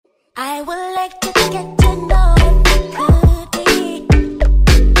I would like to get to know if you could be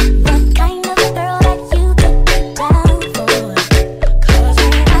the kind of girl that you could be down for. 'Cause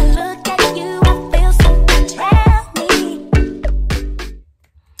when I look at you, I feel something tell me.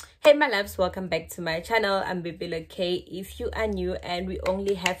 Hey my loves, welcome back to my channel. I'm kwele.bz. If you are new, and we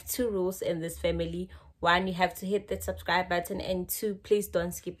only have 2 rules in this family. 1, you have to hit that subscribe button, and 2, please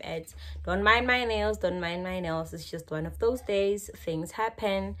don't skip ads. Don't mind my nails, it's just one of those days. Things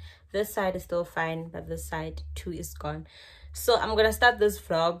happen. This side is still fine, but this side too is gone. So I'm gonna start this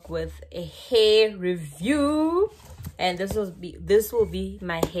vlog with a hair review, and this will be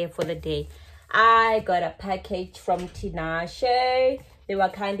my hair for the day. I got a package from Tinashe. They were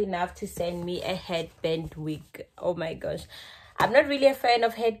kind enough to send me a headband wig. Oh my gosh, I'm not really a fan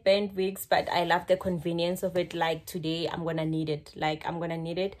of headband wigs, but I love the convenience of it. Like today, I'm gonna need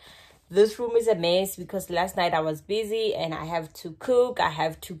it. This room is a mess because last night I was busy and I have to cook, I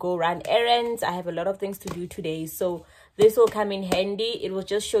have to go run errands, I have a lot of things to do today. So this will come in handy. It will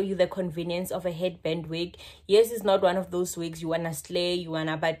just show you the convenience of a headband wig. Yes, it's not one of those wigs you wanna slay,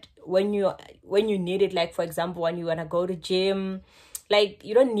 but when you need it, like for example, when you wanna go to gym, like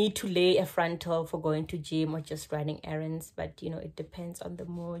you don't need to lay a frontal for going to gym or just running errands, but you know, it depends on the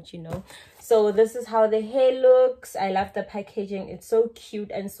mood, you know. So this is how the hair looks. I love the packaging. It's so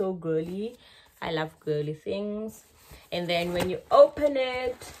cute and so girly. I love girly things. And then when you open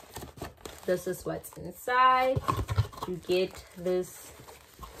it, this is what's inside. You get this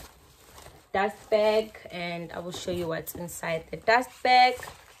dust bag, and I will show you what's inside the dust bag.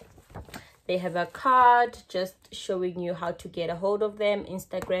 They have a card just showing you how to get a hold of them: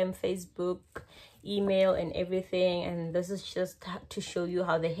 Instagram, Facebook, email, and everything. And this is just to show you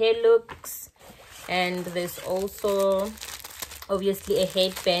how the hair looks. And there's also obviously a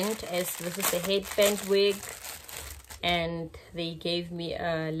headband, as this is a headband wig, and they gave me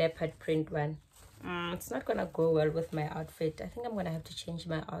a leopard print one. It's not gonna go well with my outfit. I think I'm gonna have to change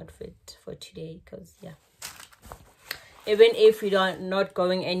my outfit for today, because yeah, even if we not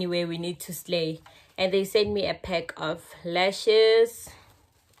going anywhere, we need to slay. And they sent me a pack of lashes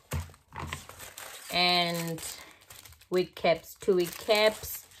and wig caps, 2 wig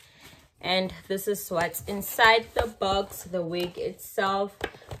caps. And this is what's inside the box, the wig itself.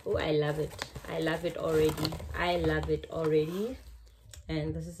 Oh, I love it. I love it already. I love it already.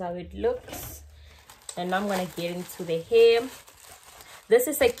 And this is how it looks. And now I'm gonna get into the hair. This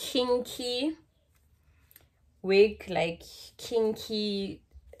is a kinky wig, like kinky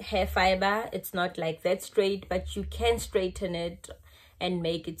hair fiber. It's not like that straight, but you can straighten it and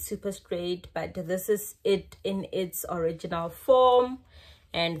make it super straight. But this is it in its original form,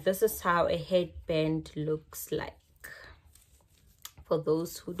 and this is how a headband looks like. For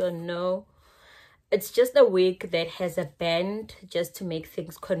those who don't know, it's just a wig that has a band just to make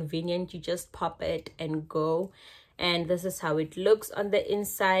things convenient. You just pop it and go. And this is how it looks on the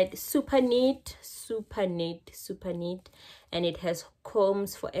inside. Super neat, super neat, super neat. And it has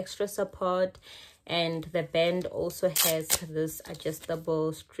combs for extra support. And the band also has this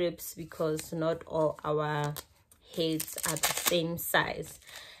adjustable strips, because not all our heads are the same size.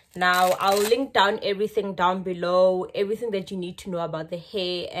 Now, I'll link down everything down below, everything that you need to know about the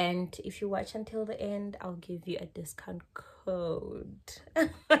hair. And if you watch until the end, I'll give you a discount code.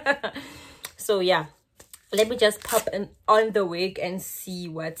 So yeah, let me just pop on the wig and see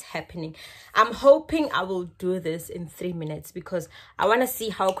what's happening. I'm hoping I will do this in 3 minutes, because I want to see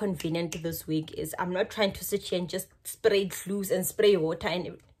how convenient this wig is. I'm not trying to sit here and just spray glues and spray water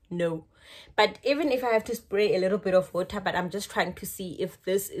and no. But even if I have to spray a little bit of water, but I'm just trying to see if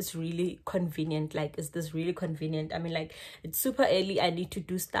this is really convenient. Like, is this really convenient? I mean, like, it's super early, I need to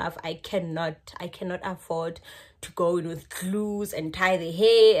do stuff. I cannot afford to go in with glues and tie the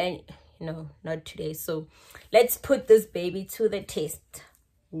hair, and no, not today. So let's put this baby to the test.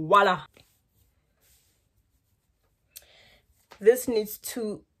 Voila. This needs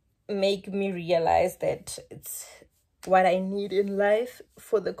to make me realize that it's what I need in life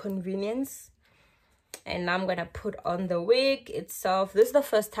for the convenience. And now I'm gonna put on the wig itself. This is the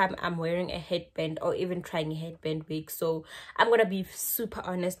first time I'm wearing a headband or even trying a headband wig, so I'm gonna be super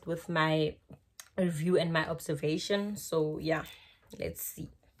honest with my review and my observation. So yeah, let's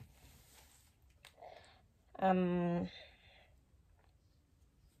see. I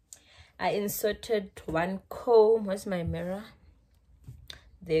inserted 1 comb. Where's my mirror?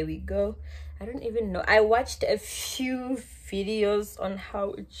 There we go. I don't even know. I watched a few videos on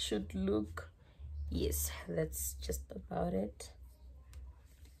how it should look. Yes, that's just about it.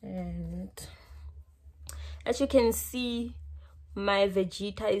 And as you can see, my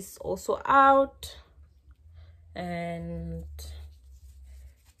Vegeta is also out, and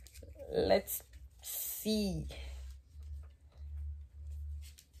let's see.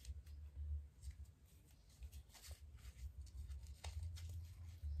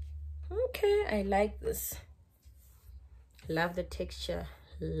 Okay, I like this. Love the texture,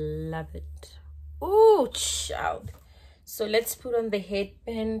 love it. Oh child. So let's put on the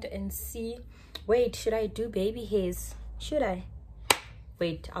headband and see. Wait, should I do baby hairs? Should I?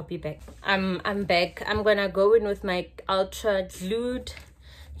 Wait, I'll be back. I'm back. I'm gonna go in with my ultra glued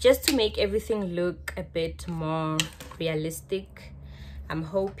just to make everything look a bit more realistic. I'm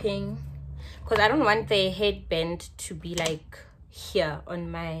hoping, because I don't want the headband to be like here on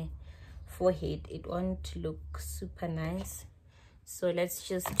my forehead. It won't look super nice. So let's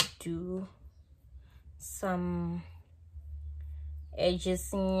just do some edges.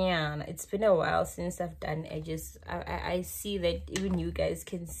 Yeah, it's been a while since I've done edges. I see that even you guys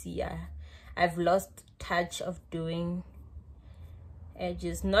can see I've lost touch of doing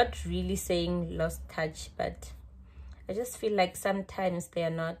edges. Not really saying lost touch, but I just feel like sometimes they are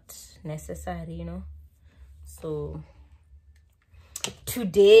not necessary, you know. So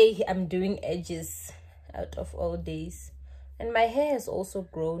today I'm doing edges out of all days. And my hair has also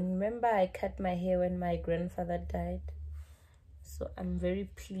grown. Remember, I cut my hair when my grandfather died. So I'm very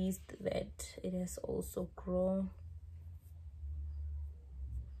pleased that it has also grown.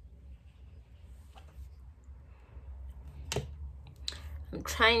 I'm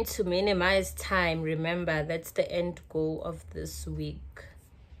trying to minimize time. Remember, that's the end goal of this week.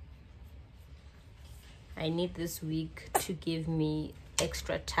 I need this week to give me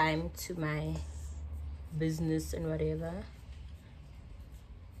extra time to my business and whatever.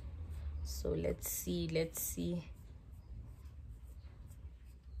 So let's see.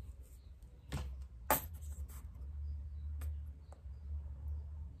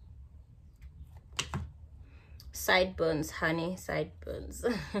 Sideburns, honey, sideburns.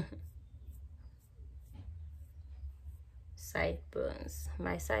 Sideburns.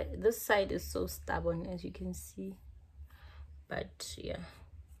 My side, this side is so stubborn, as you can see. But yeah.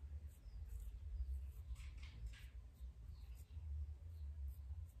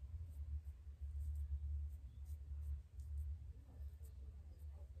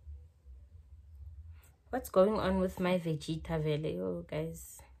 What's going on with my Vegeta Vele? Oh,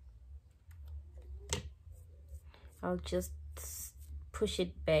 guys. I'll just push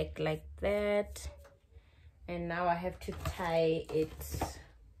it back like that. And now I have to tie it.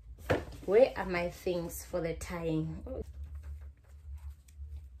 Where are my things for the tying?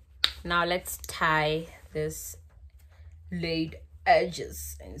 Now let's tie this laid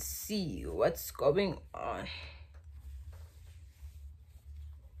edges and see what's going on.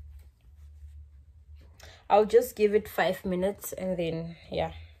 I'll just give it 5 minutes and then,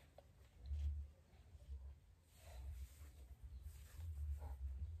 yeah.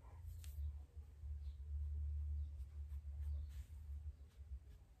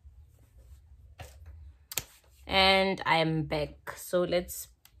 And I'm back. So let's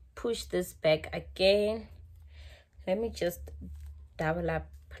push this back again. Let me just double up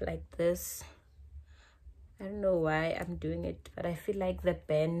like this. I don't know why I'm doing it, but I feel like the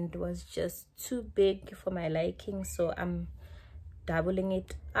bend was just too big for my liking, so I'm doubling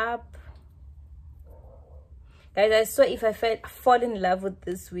it up. Guys, I swear if I fall in love with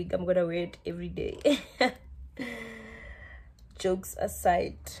this wig, I'm gonna wear it every day. Jokes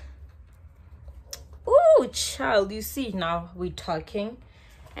aside. Oh child, you see, now we're talking.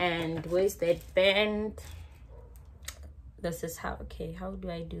 And where's that band? This is how, okay, how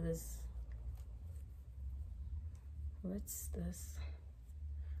do I do this? What's this?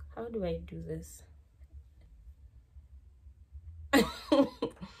 How do I do this?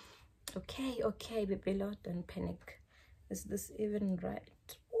 Okay, baby, don't panic. Is this even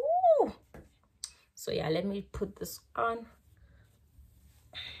right? Ooh. So yeah, let me put this on.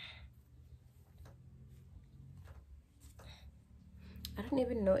 I don't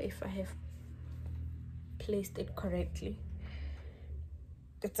even know if I have placed it correctly.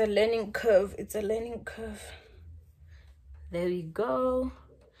 It's a learning curve. It's a learning curve. There we go.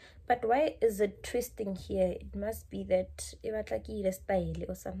 But why is it twisting here? It must be that it was like a style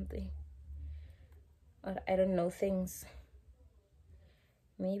or something. Or I don't know things.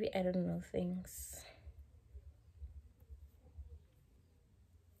 Maybe I don't know things.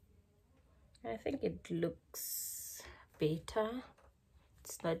 I think it looks better.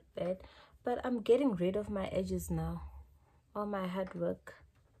 It's not bad. But I'm getting rid of my edges now. All my hard work.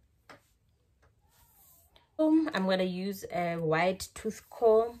 I'm gonna use a white tooth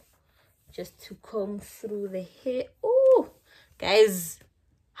comb just to comb through the hair. Oh, guys,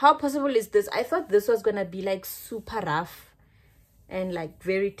 how possible is this? I thought this was gonna be like super rough, and like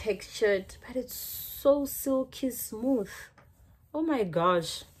very textured, but it's so silky smooth. Oh my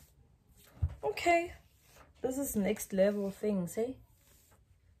gosh. Okay, this is next level things, eh?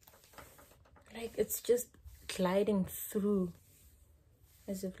 Like it's just gliding through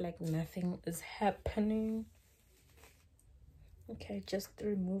as if like nothing is happening. Okay, just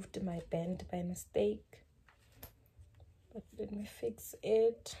removed my band by mistake, but let me fix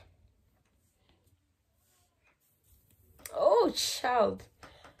it. Oh child,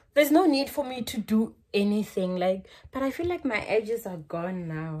 there's no need for me to do anything, like, but I feel like my edges are gone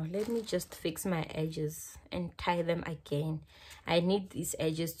now. Let me just fix my edges and tie them again. I need these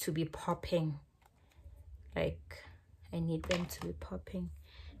edges to be popping, like I need them to be popping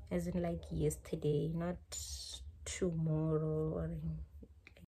as in like yesterday, not tomorrow. Or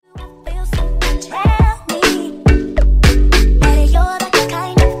Feel something, tell me that you're the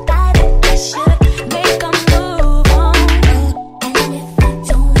kind of guy that should make a move on. And if I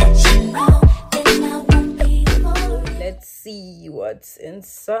don't let you know, then I won't be for it. let's see what's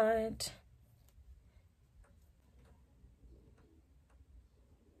inside.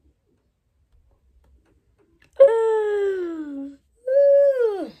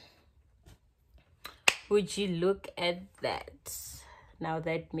 Would you look at that? Now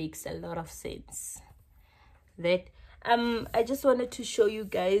that makes a lot of sense. That I just wanted to show you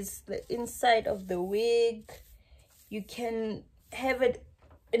guys the inside of the wig. You can have it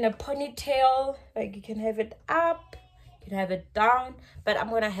in a ponytail, like you can have it up, you can have it down, but I'm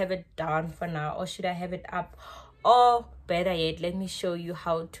gonna have it down for now. Or should I have it up? Or better yet, let me show you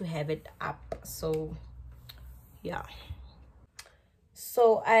how to have it up. So yeah,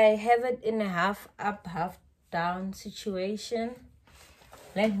 so I have it in a half up half down situation.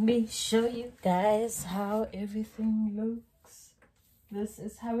 Let me show you guys how everything looks. This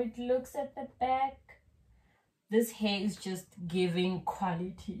is how it looks at the back. This hair is just giving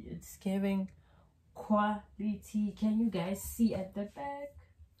quality. It's giving quality. Can you guys see at the back?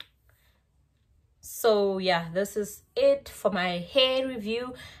 So yeah, this is it for my hair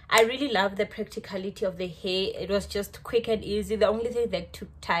review. I really love the practicality of the hair. It was just quick and easy. The only thing that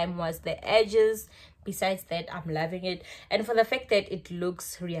took time was the edges. Besides that, I'm loving it. And for the fact that it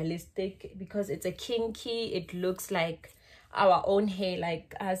looks realistic, because it's a kinky, it looks like our own hair,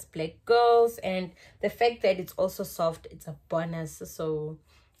 like us black girls. And the fact that it's also soft, it's a bonus. So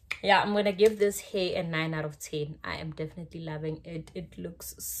yeah, I'm gonna give this hair a 9 out of 10. I am definitely loving it. It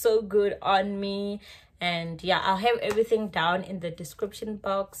looks so good on me. And yeah, I'll have everything down in the description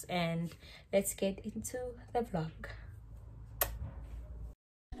box, and let's get into the vlog.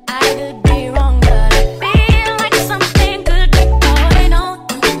 I could be wrong, but I feel like something could be going on.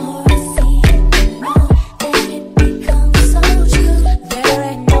 The more I see it wrong, then it becomes so true. There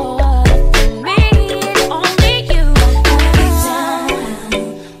ain't no other for me, it's only you. I wanna be down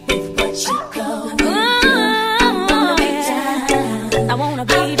with what you go. I wanna be down. I wanna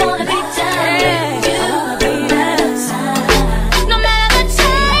be down. I wanna be down. I wanna be down. No matter the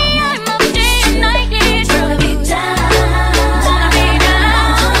time of day and night, it's gonna be down.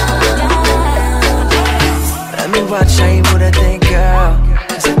 Watch how you move that thing, girl.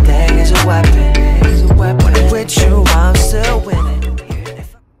 Cause that thing is a weapon. When I'm with you, I'm still winning.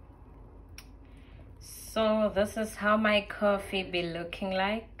 So this is how my coffee be looking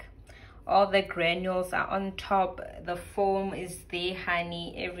like. All the granules are on top, the foam is there,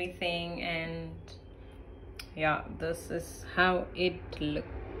 honey, everything. And yeah, this is how it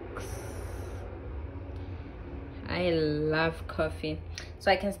looks. I love coffee.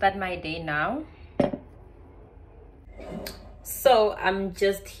 So I can start my day now. So I'm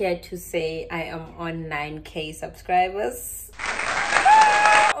just here to say I am on 9K subscribers.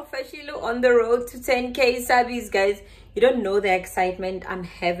 Officially on the road to 10K subbies, guys. You don't know the excitement I'm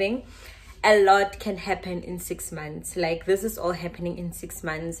having. A lot can happen in 6 months. Like, this is all happening in 6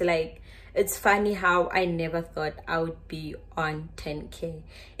 months. Like, it's funny how I never thought I would be on 10K.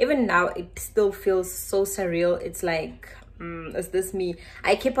 Even now, it still feels so surreal. It's like, is this me?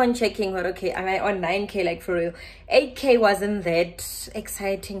 I keep on checking, but okay, am I on 9K? Like, for real. 8K wasn't that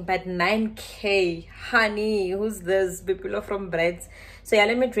exciting, but 9K, honey, who's this? People from Breads. So yeah,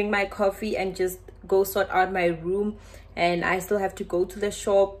 let me drink my coffee and just go sort out my room. And I still have to go to the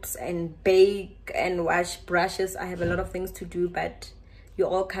shops and bake and wash brushes. I have a lot of things to do, but you're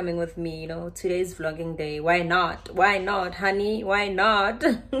all coming with me, you know. Today's vlogging day. Why not? Why not, honey? Why not?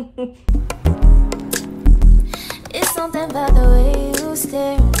 It's something about the way you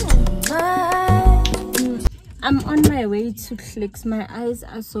stare into mine. I'm on my way to clicks. My eyes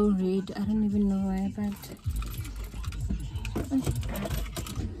are so red. I don't even know why, but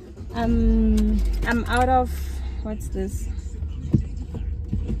I'm out of, what's this?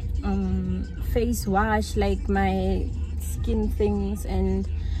 face wash, like my skin things, and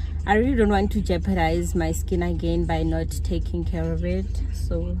I really don't want to jeopardize my skin again by not taking care of it.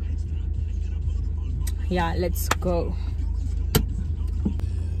 So yeah, let's go.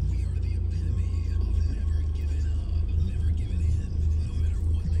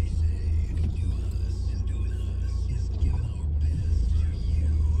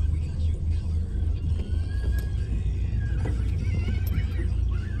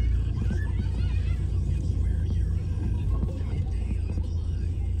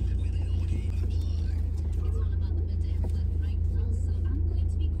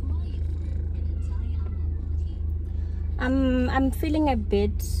 I'm feeling a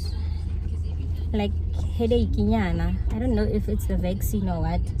bit like headachy. I don't know if it's the vaccine or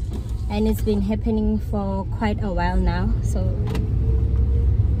what, and it's been happening for quite a while now. So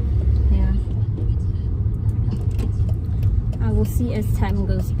yeah, I will see as time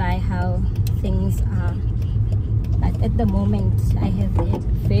goes by how things are, but at the moment I have a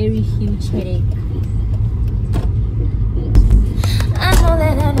very huge headache. I know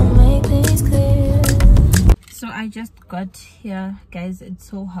that I don't make things clear. So I just got here, guys. It's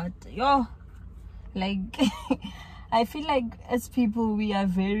so hot, yo. Like I feel like as people we are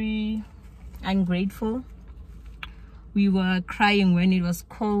very ungrateful. We were crying when it was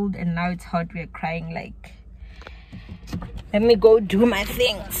cold, and now it's hot. We're crying. Like, let me go do my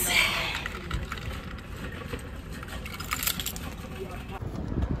things.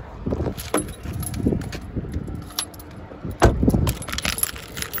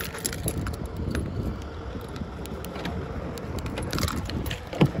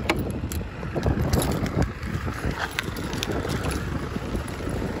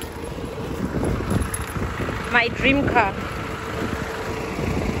 My dream car.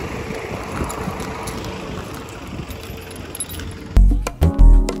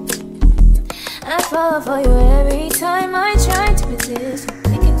 I fall for you every time I try to resist.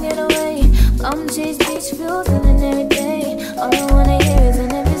 We can get away. Palm trees, beach views, feeling every day. All I wanna hear is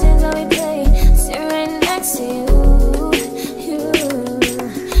an episode how we play. Sit right next to you.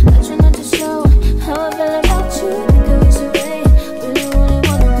 I try not to show how I feel about you. Think I wish away. Really wanna,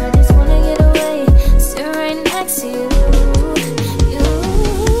 I just wanna get away. Sit right next to you. I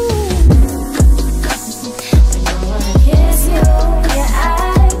don't wanna kiss you. Yeah,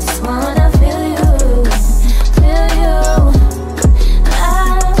 I just wanna feel you. I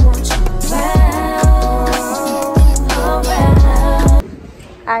want you around.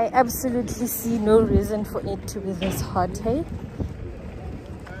 I absolutely see no reason for it to be this hot, hey?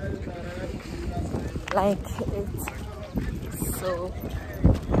 Like, it's so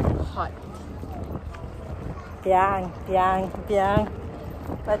hot. Biang.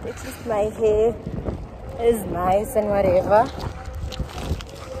 But at least my hair is nice and whatever.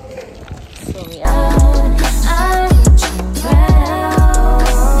 So yeah.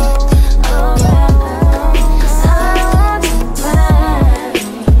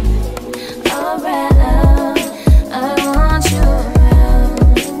 I want you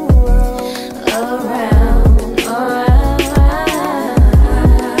around.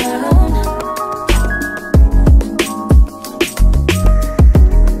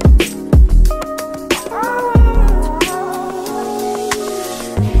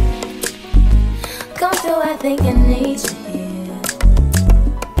 Come through, I think I need you here.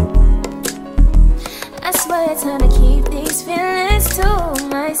 I swear it's hard to keep these feelings to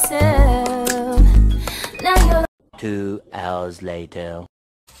myself. Now you're 2 hours later.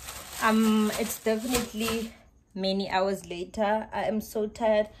 It's definitely many hours later. I am so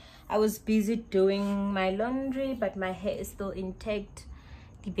tired. I was busy doing my laundry, but my hair is still intact.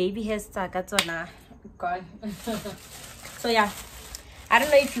 The baby hair starts on gone. So yeah, I don't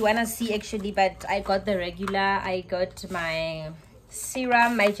know if you wanna see actually, but I got the regular. I got my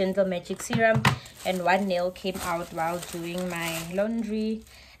serum, my Gentle Magic serum, and one nail came out while doing my laundry.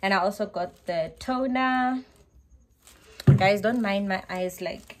 And I also got the toner. Guys, don't mind my eyes,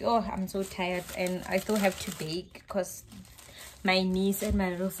 like, oh, I'm so tired, and I still have to bake because my niece and my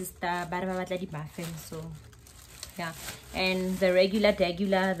little sister the muffin. So yeah, and the regular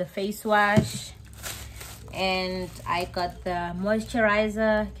the face wash, and I got the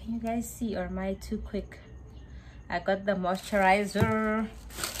moisturizer. Can you guys see, or am I too quick? I got the moisturizer,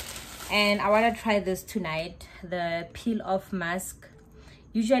 and I want to try this tonight, the peel off mask.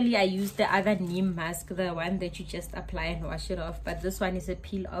 Usually I use the other neem mask, the one that you just apply and wash it off, but this one is a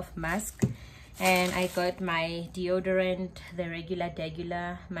peel off mask. And I got my deodorant, the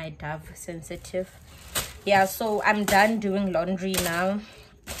regular, my Dove sensitive. Yeah, so I'm done doing laundry now.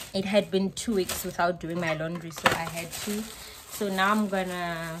 It had been 2 weeks without doing my laundry, so I had to. So now I'm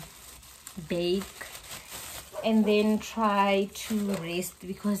gonna bake and then try to rest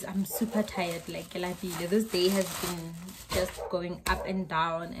because I'm super tired. Like this day has been just going up and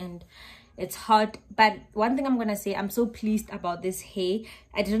down and it's hot. But one thing I'm gonna say, I'm so pleased about this hair.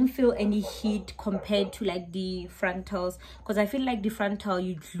 I didn't feel any heat compared to like the frontals, because I feel like the frontal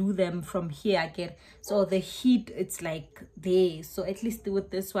you glue them from here again, so the heat it's like there. So at least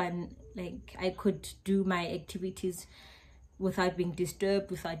with this one, like I could do my activities without being disturbed,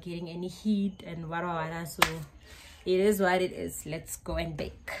 without getting any heat and wada. So it is what it is. Let's go and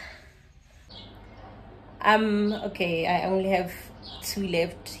bake. Okay, I only have 2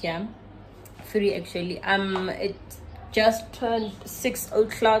 left here. 3 actually. It just turned 6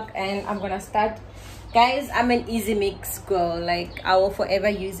 o'clock and I'm gonna start. Guys, I'm an easy mix girl. Like I will forever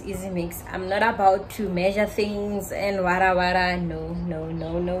use easy mix. I'm not about to measure things and wada.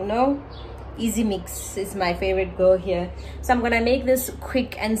 No. Easy mix is my favorite girl here. So I'm gonna make this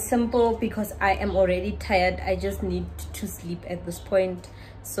quick and simple because I am already tired. I just need to sleep at this point.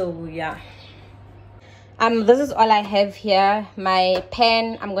 So yeah, this is all I have here. My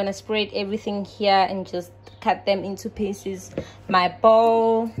pan, I'm gonna spread everything here and just cut them into pieces. My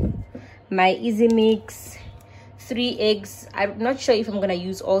bowl, my easy mix, 3 eggs. I'm not sure if I'm gonna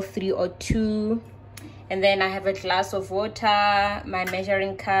use all 3 or 2. And then I have a glass of water, my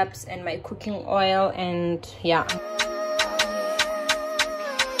measuring cups, and my cooking oil, and yeah.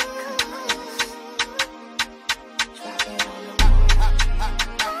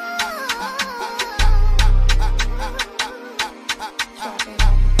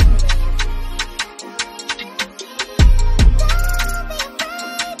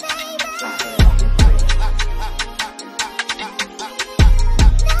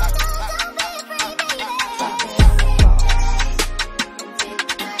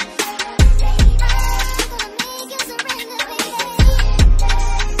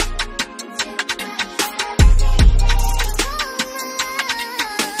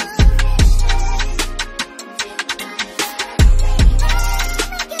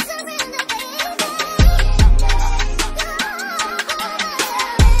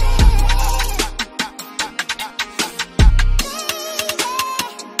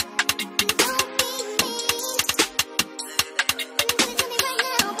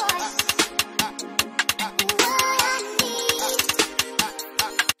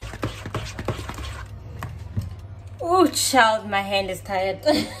 Oh child, my hand is tired.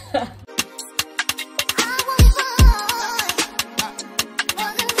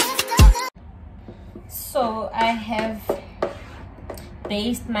 So I have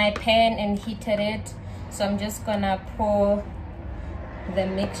basted my pan and heated it, so I'm just gonna pour the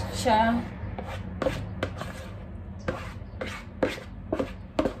mixture.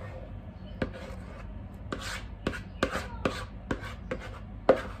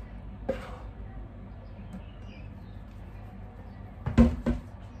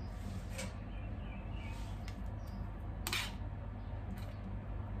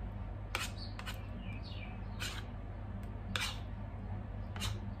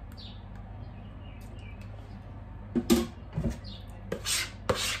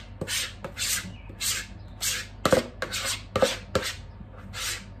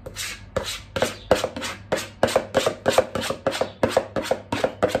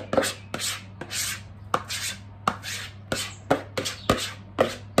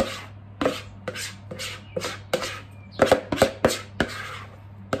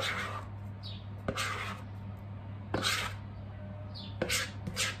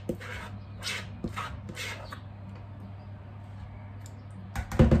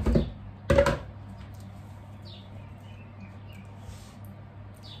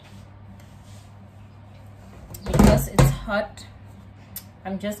 Hot,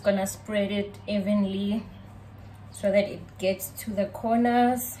 I'm just gonna spread it evenly so that it gets to the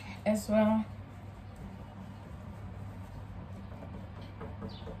corners as well.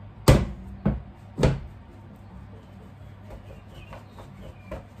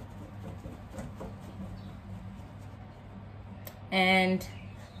 And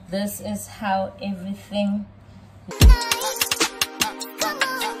this is how everything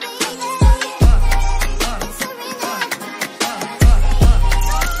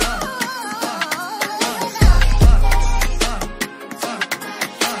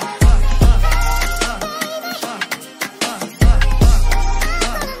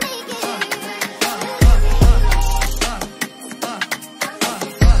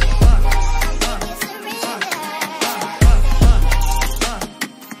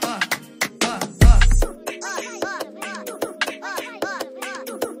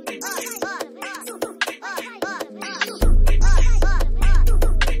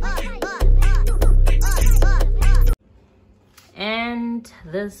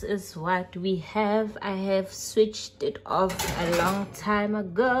this is what we have. I have switched it off a long time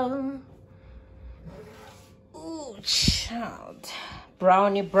ago. Ooh, child.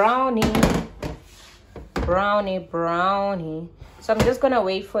 Brownie, brownie. Brownie, brownie. So I'm just gonna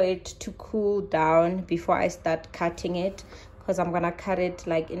wait for it to cool down before I start cutting it, because I'm gonna cut it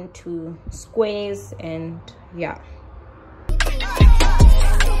like into squares. And yeah,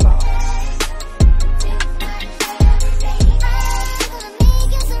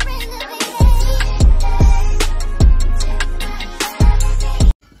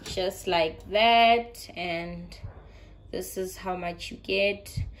 just like that. And this is how much you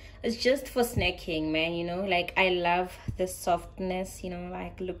get. It's just for snacking, man, you know, like I love the softness, you know,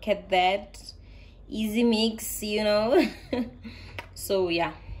 like look at that, easy mix, you know. So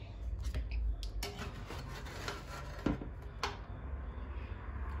yeah.